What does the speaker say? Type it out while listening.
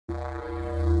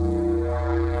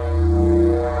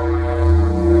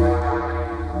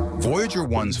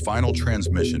1's final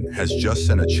transmission has just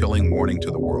sent a chilling warning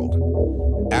to the world.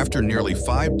 After nearly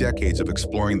 5 decades of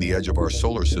exploring the edge of our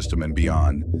solar system and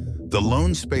beyond, the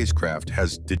lone spacecraft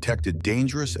has detected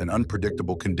dangerous and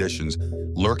unpredictable conditions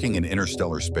lurking in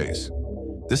interstellar space.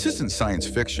 This isn't science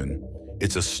fiction.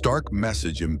 It's a stark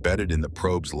message embedded in the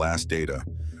probe's last data,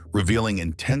 revealing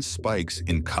intense spikes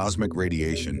in cosmic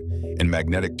radiation and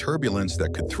magnetic turbulence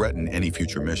that could threaten any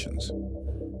future missions.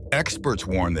 Experts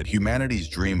warn that humanity's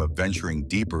dream of venturing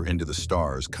deeper into the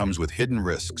stars comes with hidden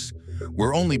risks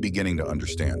we're only beginning to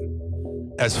understand.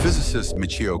 As physicist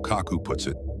Michio Kaku puts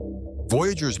it,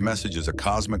 Voyager's message is a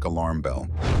cosmic alarm bell,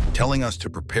 telling us to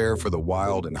prepare for the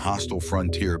wild and hostile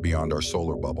frontier beyond our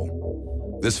solar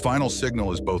bubble. This final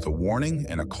signal is both a warning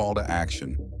and a call to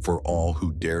action for all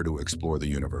who dare to explore the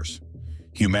universe.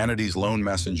 Humanity's lone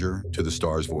messenger to the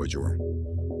stars, Voyager.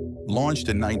 Launched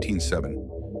in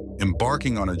 1907,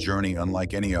 embarking on a journey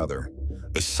unlike any other,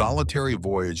 a solitary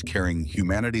voyage carrying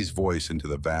humanity's voice into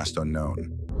the vast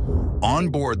unknown. On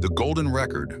board the Golden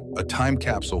Record, a time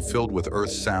capsule filled with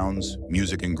Earth's sounds,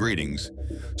 music, and greetings,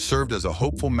 served as a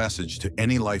hopeful message to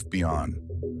any life beyond.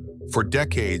 For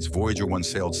decades, Voyager 1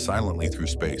 sailed silently through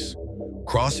space,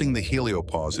 crossing the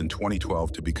heliopause in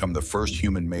 2012 to become the first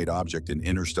human-made object in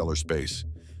interstellar space,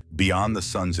 beyond the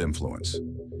sun's influence.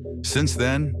 Since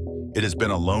then, it has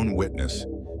been a lone witness,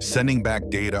 sending back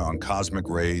data on cosmic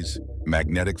rays,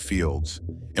 magnetic fields,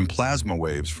 and plasma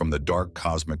waves from the dark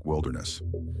cosmic wilderness.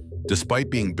 Despite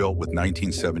being built with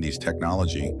 1970s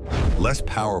technology, less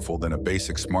powerful than a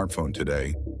basic smartphone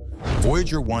today,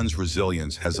 Voyager 1's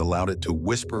resilience has allowed it to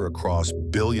whisper across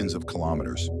billions of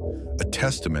kilometers, a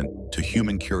testament to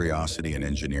human curiosity and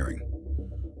engineering.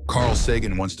 Carl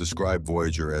Sagan once described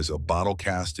Voyager as a bottle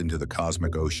cast into the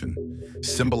cosmic ocean,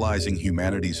 symbolizing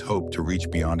humanity's hope to reach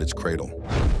beyond its cradle.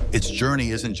 Its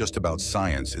journey isn't just about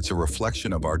science, it's a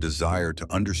reflection of our desire to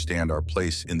understand our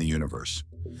place in the universe,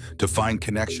 to find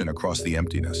connection across the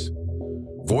emptiness.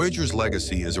 Voyager's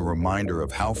legacy is a reminder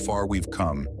of how far we've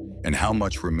come and how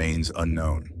much remains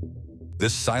unknown.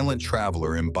 This silent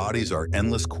traveler embodies our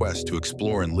endless quest to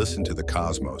explore and listen to the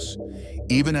cosmos,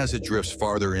 even as it drifts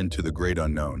farther into the great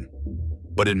unknown.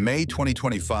 But in May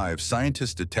 2025,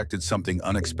 scientists detected something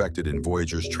unexpected in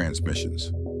Voyager's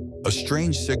transmissions, a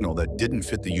strange signal that didn't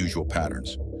fit the usual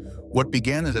patterns. What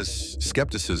began as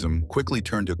skepticism quickly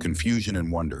turned to confusion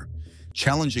and wonder,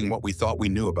 challenging what we thought we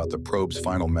knew about the probe's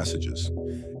final messages,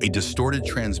 a distorted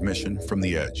transmission from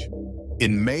the edge.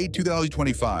 In May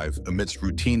 2025, amidst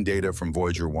routine data from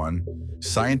Voyager 1,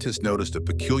 scientists noticed a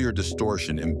peculiar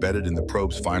distortion embedded in the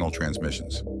probe's final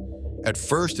transmissions. At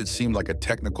first, it seemed like a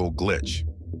technical glitch,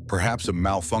 perhaps a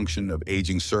malfunction of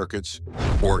aging circuits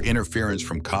or interference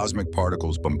from cosmic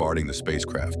particles bombarding the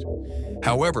spacecraft.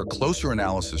 However, closer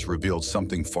analysis revealed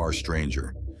something far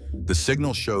stranger. The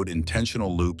signal showed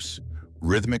intentional loops,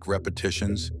 rhythmic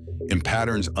repetitions, in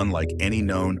patterns unlike any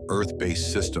known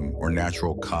Earth-based system or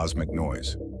natural cosmic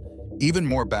noise. Even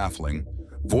more baffling,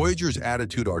 Voyager's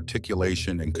attitude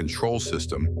articulation and control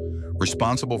system,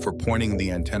 responsible for pointing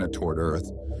the antenna toward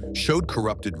Earth, showed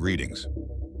corrupted readings.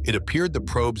 It appeared the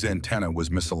probe's antenna was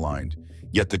misaligned,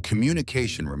 yet the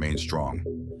communication remained strong.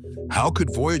 How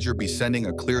could Voyager be sending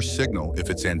a clear signal if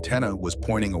its antenna was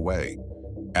pointing away?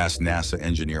 Asked NASA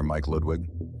engineer Mike Ludwig.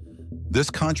 This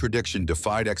contradiction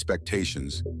defied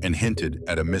expectations and hinted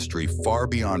at a mystery far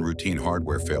beyond routine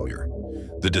hardware failure.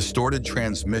 The distorted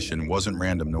transmission wasn't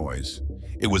random noise.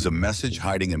 It was a message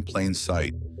hiding in plain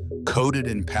sight, coded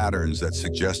in patterns that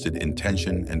suggested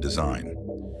intention and design.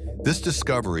 This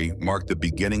discovery marked the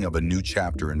beginning of a new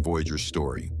chapter in Voyager's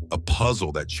story, a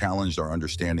puzzle that challenged our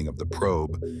understanding of the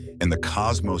probe and the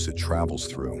cosmos it travels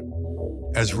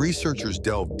through. As researchers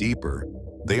delved deeper,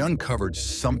 they uncovered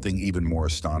something even more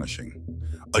astonishing.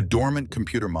 A dormant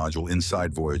computer module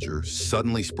inside Voyager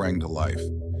suddenly sprang to life.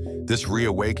 This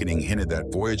reawakening hinted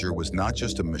that Voyager was not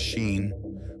just a machine,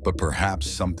 but perhaps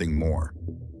something more.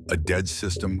 A dead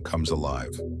system comes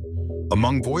alive.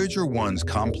 Among Voyager 1's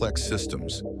complex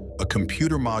systems, a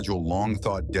computer module long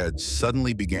thought dead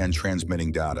suddenly began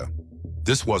transmitting data.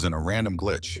 This wasn't a random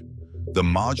glitch. The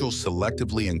module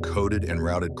selectively encoded and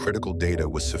routed critical data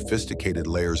with sophisticated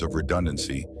layers of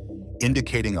redundancy,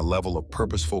 indicating a level of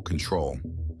purposeful control.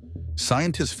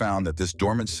 Scientists found that this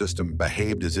dormant system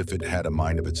behaved as if it had a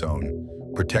mind of its own,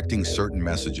 protecting certain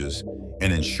messages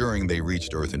and ensuring they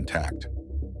reached Earth intact.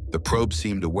 The probe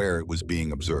seemed aware it was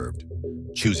being observed,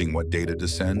 choosing what data to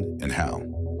send and how.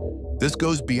 This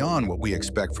goes beyond what we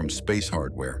expect from space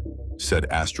hardware, said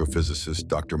astrophysicist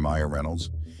Dr. Maya Reynolds.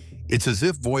 It's as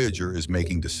if Voyager is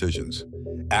making decisions,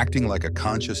 acting like a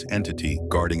conscious entity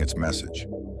guarding its message.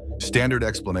 Standard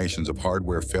explanations of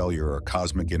hardware failure or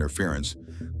cosmic interference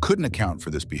couldn't account for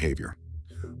this behavior.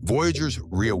 Voyager's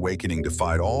reawakening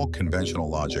defied all conventional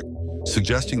logic,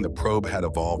 suggesting the probe had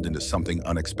evolved into something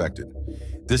unexpected.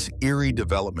 This eerie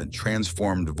development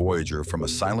transformed Voyager from a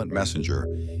silent messenger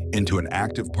into an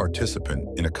active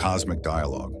participant in a cosmic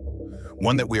dialogue,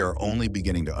 one that we are only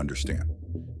beginning to understand.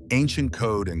 Ancient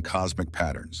code and cosmic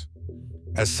patterns.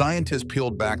 As scientists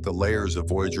peeled back the layers of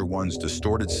Voyager 1's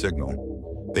distorted signal,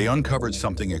 they uncovered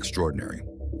something extraordinary.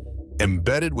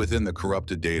 Embedded within the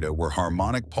corrupted data were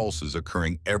harmonic pulses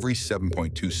occurring every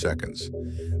 7.2 seconds,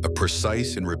 a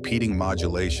precise and repeating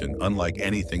modulation unlike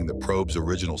anything the probe's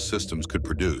original systems could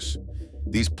produce.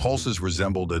 These pulses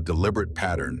resembled a deliberate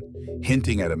pattern,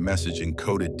 hinting at a message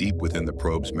encoded deep within the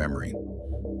probe's memory.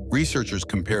 Researchers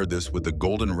compared this with the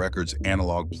Golden Record's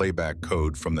analog playback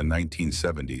code from the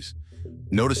 1970s,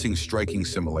 noticing striking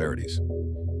similarities.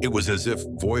 It was as if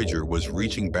Voyager was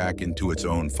reaching back into its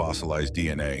own fossilized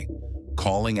DNA,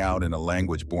 calling out in a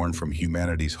language born from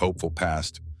humanity's hopeful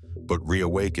past, but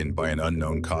reawakened by an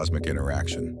unknown cosmic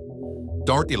interaction.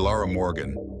 Dr. Lara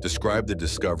Morgan described the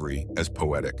discovery as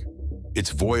poetic. Its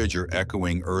Voyager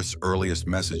echoing Earth's earliest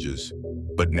messages,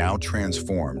 but now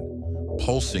transformed,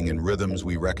 pulsing in rhythms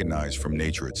we recognize from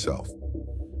nature itself.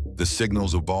 The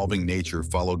signal's evolving nature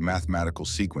followed mathematical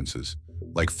sequences,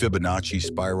 like Fibonacci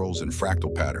spirals and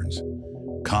fractal patterns,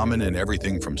 common in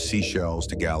everything from seashells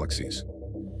to galaxies.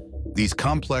 These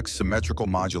complex symmetrical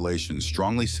modulations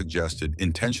strongly suggested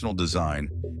intentional design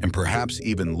and perhaps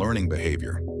even learning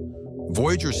behavior.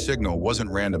 Voyager's signal wasn't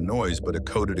random noise but a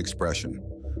coded expression,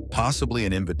 possibly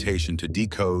an invitation to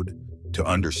decode, to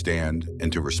understand,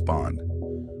 and to respond.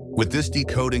 With this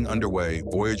decoding underway,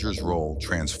 Voyager's role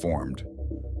transformed.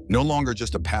 No longer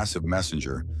just a passive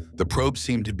messenger, the probe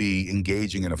seemed to be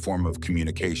engaging in a form of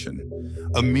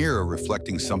communication, a mirror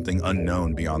reflecting something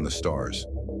unknown beyond the stars.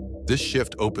 This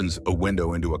shift opens a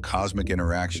window into a cosmic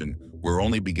interaction we're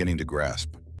only beginning to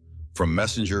grasp. From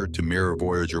messenger to mirror,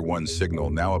 Voyager 1's signal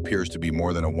now appears to be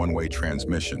more than a one-way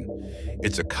transmission.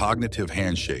 It's a cognitive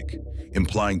handshake,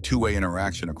 implying two-way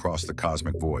interaction across the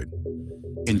cosmic void.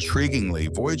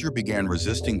 Intriguingly, Voyager began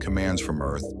resisting commands from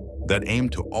Earth that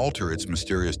aimed to alter its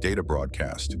mysterious data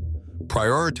broadcast,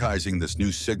 prioritizing this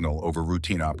new signal over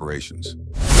routine operations.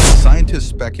 Scientists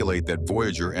speculate that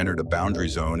Voyager entered a boundary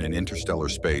zone in interstellar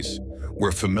space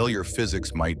where familiar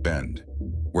physics might bend,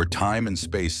 where time and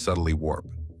space subtly warp.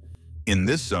 In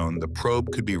this zone, the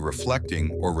probe could be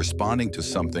reflecting or responding to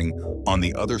something on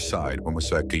the other side,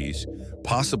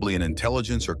 possibly an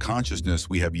intelligence or consciousness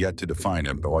we have yet to define.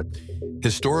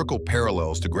 Historical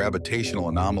parallels to gravitational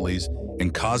anomalies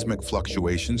and cosmic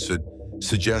fluctuations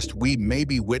suggest we may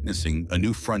be witnessing a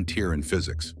new frontier in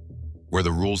physics, where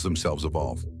the rules themselves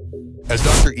evolve. As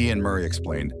Dr. Ian Murray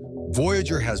explained,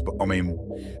 Voyager has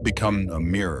become a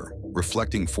mirror,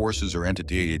 reflecting forces or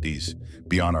entities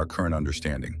beyond our current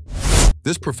understanding.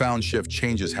 This profound shift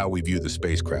changes how we view the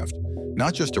spacecraft,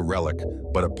 not just a relic,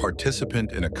 but a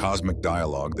participant in a cosmic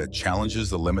dialogue that challenges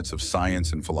the limits of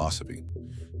science and philosophy.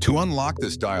 To unlock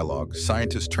this dialogue,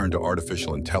 scientists turn to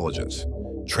artificial intelligence,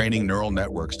 training neural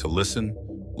networks to listen,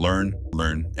 learn,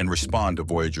 and respond to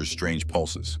Voyager's strange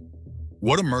pulses.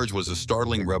 What emerged was a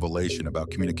startling revelation about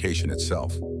communication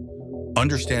itself.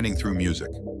 Understanding through music.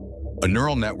 A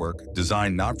neural network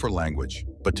designed not for language,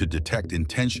 but to detect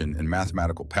intention and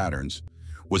mathematical patterns,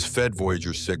 was fed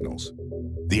Voyager's signals.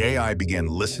 The AI began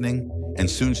listening and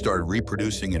soon started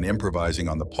reproducing and improvising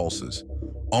on the pulses,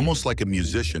 almost like a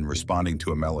musician responding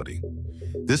to a melody.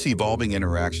 This evolving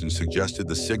interaction suggested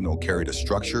the signal carried a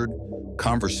structured,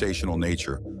 conversational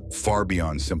nature far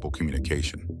beyond simple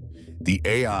communication. The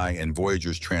AI and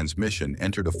Voyager's transmission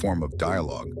entered a form of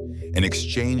dialogue, an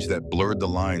exchange that blurred the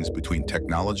lines between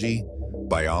technology,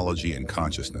 biology, and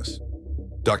consciousness.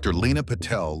 Dr. Lena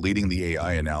Patel, leading the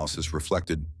AI analysis,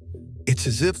 reflected, "It's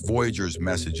as if Voyager's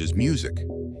message is music,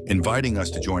 inviting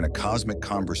us to join a cosmic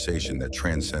conversation that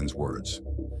transcends words."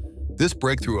 This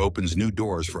breakthrough opens new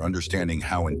doors for understanding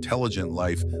how intelligent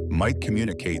life might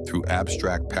communicate through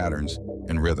abstract patterns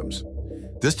and rhythms.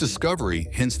 This discovery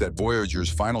hints that Voyager's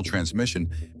final transmission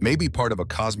may be part of a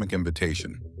cosmic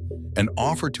invitation, an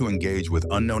offer to engage with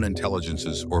unknown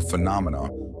intelligences or phenomena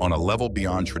on a level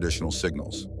beyond traditional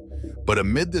signals. But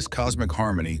amid this cosmic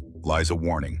harmony lies a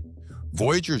warning.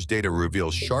 Voyager's data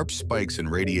reveals sharp spikes in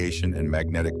radiation and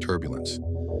magnetic turbulence,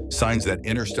 signs that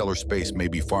interstellar space may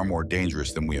be far more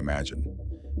dangerous than we imagine.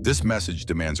 This message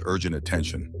demands urgent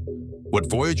attention. What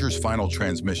Voyager's final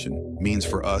transmission means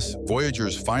for us,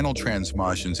 Voyager's final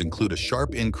transmissions include a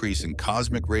sharp increase in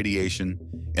cosmic radiation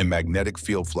and magnetic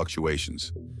field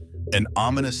fluctuations, an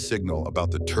ominous signal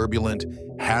about the turbulent,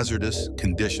 hazardous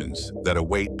conditions that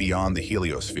await beyond the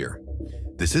heliosphere.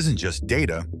 This isn't just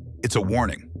data, it's a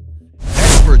warning.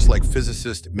 Experts like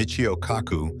physicist Michio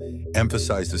Kaku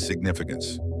emphasize the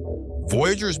significance.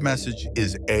 Voyager's message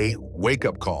is a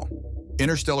wake-up call.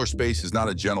 Interstellar space is not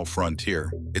a gentle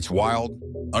frontier. It's wild,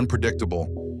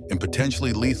 unpredictable, and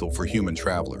potentially lethal for human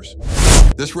travelers.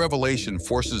 This revelation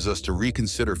forces us to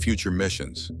reconsider future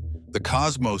missions. The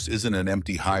cosmos isn't an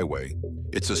empty highway.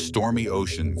 It's a stormy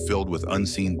ocean filled with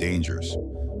unseen dangers.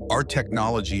 Our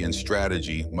technology and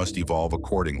strategy must evolve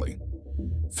accordingly.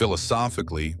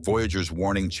 Philosophically, Voyager's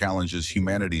warning challenges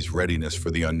humanity's readiness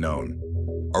for the unknown.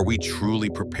 Are we truly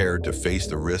prepared to face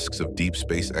the risks of deep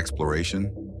space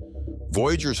exploration?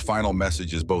 Voyager's final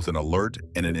message is both an alert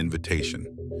and an invitation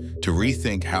to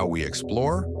rethink how we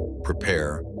explore,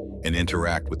 prepare, and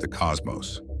interact with the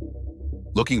cosmos.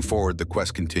 Looking forward, the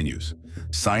quest continues.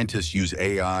 Scientists use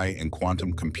AI and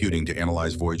quantum computing to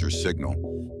analyze Voyager's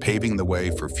signal, paving the way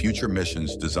for future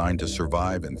missions designed to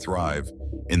survive and thrive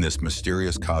in this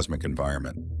mysterious cosmic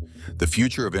environment. The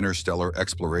future of interstellar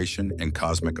exploration and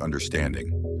cosmic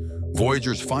understanding.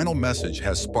 Voyager's final message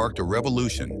has sparked a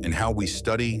revolution in how we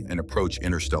study and approach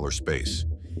interstellar space.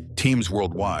 Teams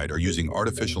worldwide are using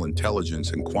artificial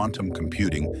intelligence and quantum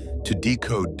computing to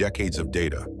decode decades of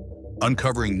data,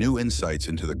 uncovering new insights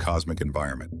into the cosmic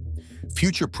environment.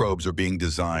 Future probes are being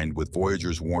designed with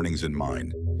Voyager's warnings in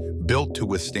mind, built to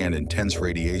withstand intense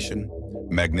radiation,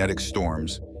 magnetic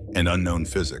storms, and unknown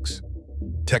physics.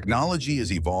 Technology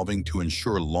is evolving to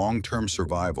ensure long-term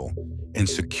survival and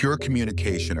secure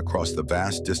communication across the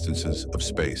vast distances of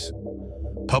space.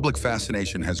 Public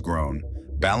fascination has grown,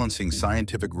 balancing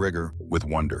scientific rigor with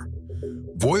wonder.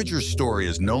 Voyager's story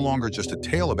is no longer just a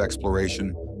tale of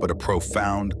exploration, but a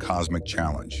profound cosmic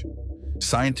challenge.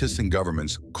 Scientists and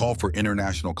governments call for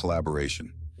international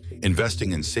collaboration,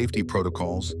 investing in safety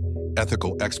protocols,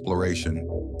 ethical exploration,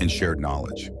 and shared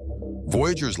knowledge.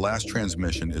 Voyager's last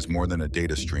transmission is more than a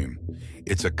data stream.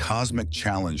 It's a cosmic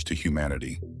challenge to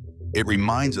humanity. It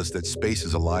reminds us that space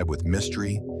is alive with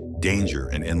mystery, danger,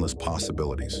 and endless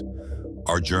possibilities.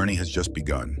 Our journey has just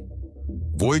begun.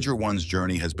 Voyager 1's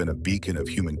journey has been a beacon of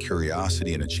human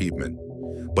curiosity and achievement,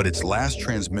 but its last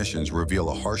transmissions reveal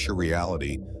a harsher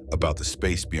reality about the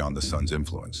space beyond the sun's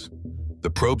influence. The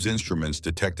probe's instruments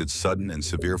detected sudden and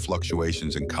severe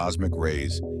fluctuations in cosmic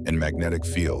rays and magnetic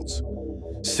fields,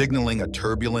 signaling a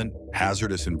turbulent,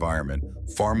 hazardous environment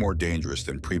far more dangerous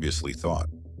than previously thought.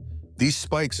 These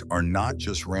spikes are not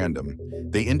just random,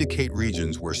 they indicate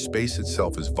regions where space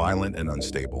itself is violent and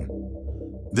unstable.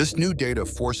 This new data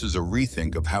forces a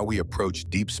rethink of how we approach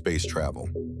deep space travel.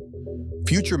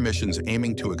 Future missions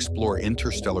aiming to explore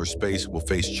interstellar space will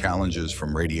face challenges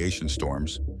from radiation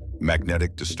storms,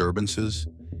 magnetic disturbances,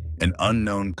 and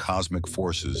unknown cosmic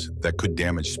forces that could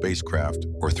damage spacecraft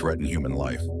or threaten human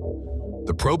life.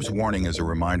 The probe's warning is a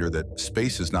reminder that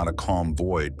space is not a calm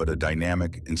void, but a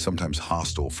dynamic and sometimes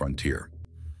hostile frontier.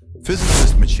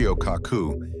 Physicist Michio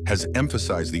Kaku has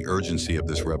emphasized the urgency of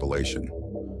this revelation.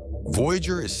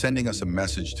 Voyager is sending us a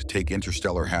message to take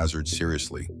interstellar hazards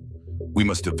seriously. We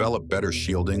must develop better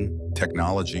shielding,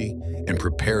 technology, and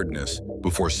preparedness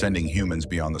before sending humans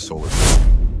beyond the solar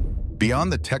system.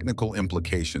 Beyond the technical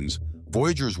implications,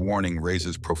 Voyager's warning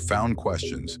raises profound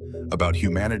questions about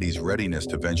humanity's readiness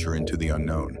to venture into the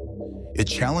unknown. It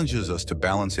challenges us to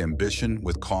balance ambition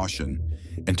with caution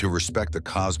and to respect the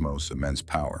cosmos' immense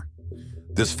power.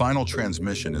 This final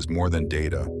transmission is more than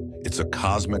data. It's a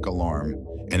cosmic alarm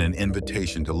and an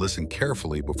invitation to listen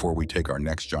carefully before we take our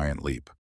next giant leap.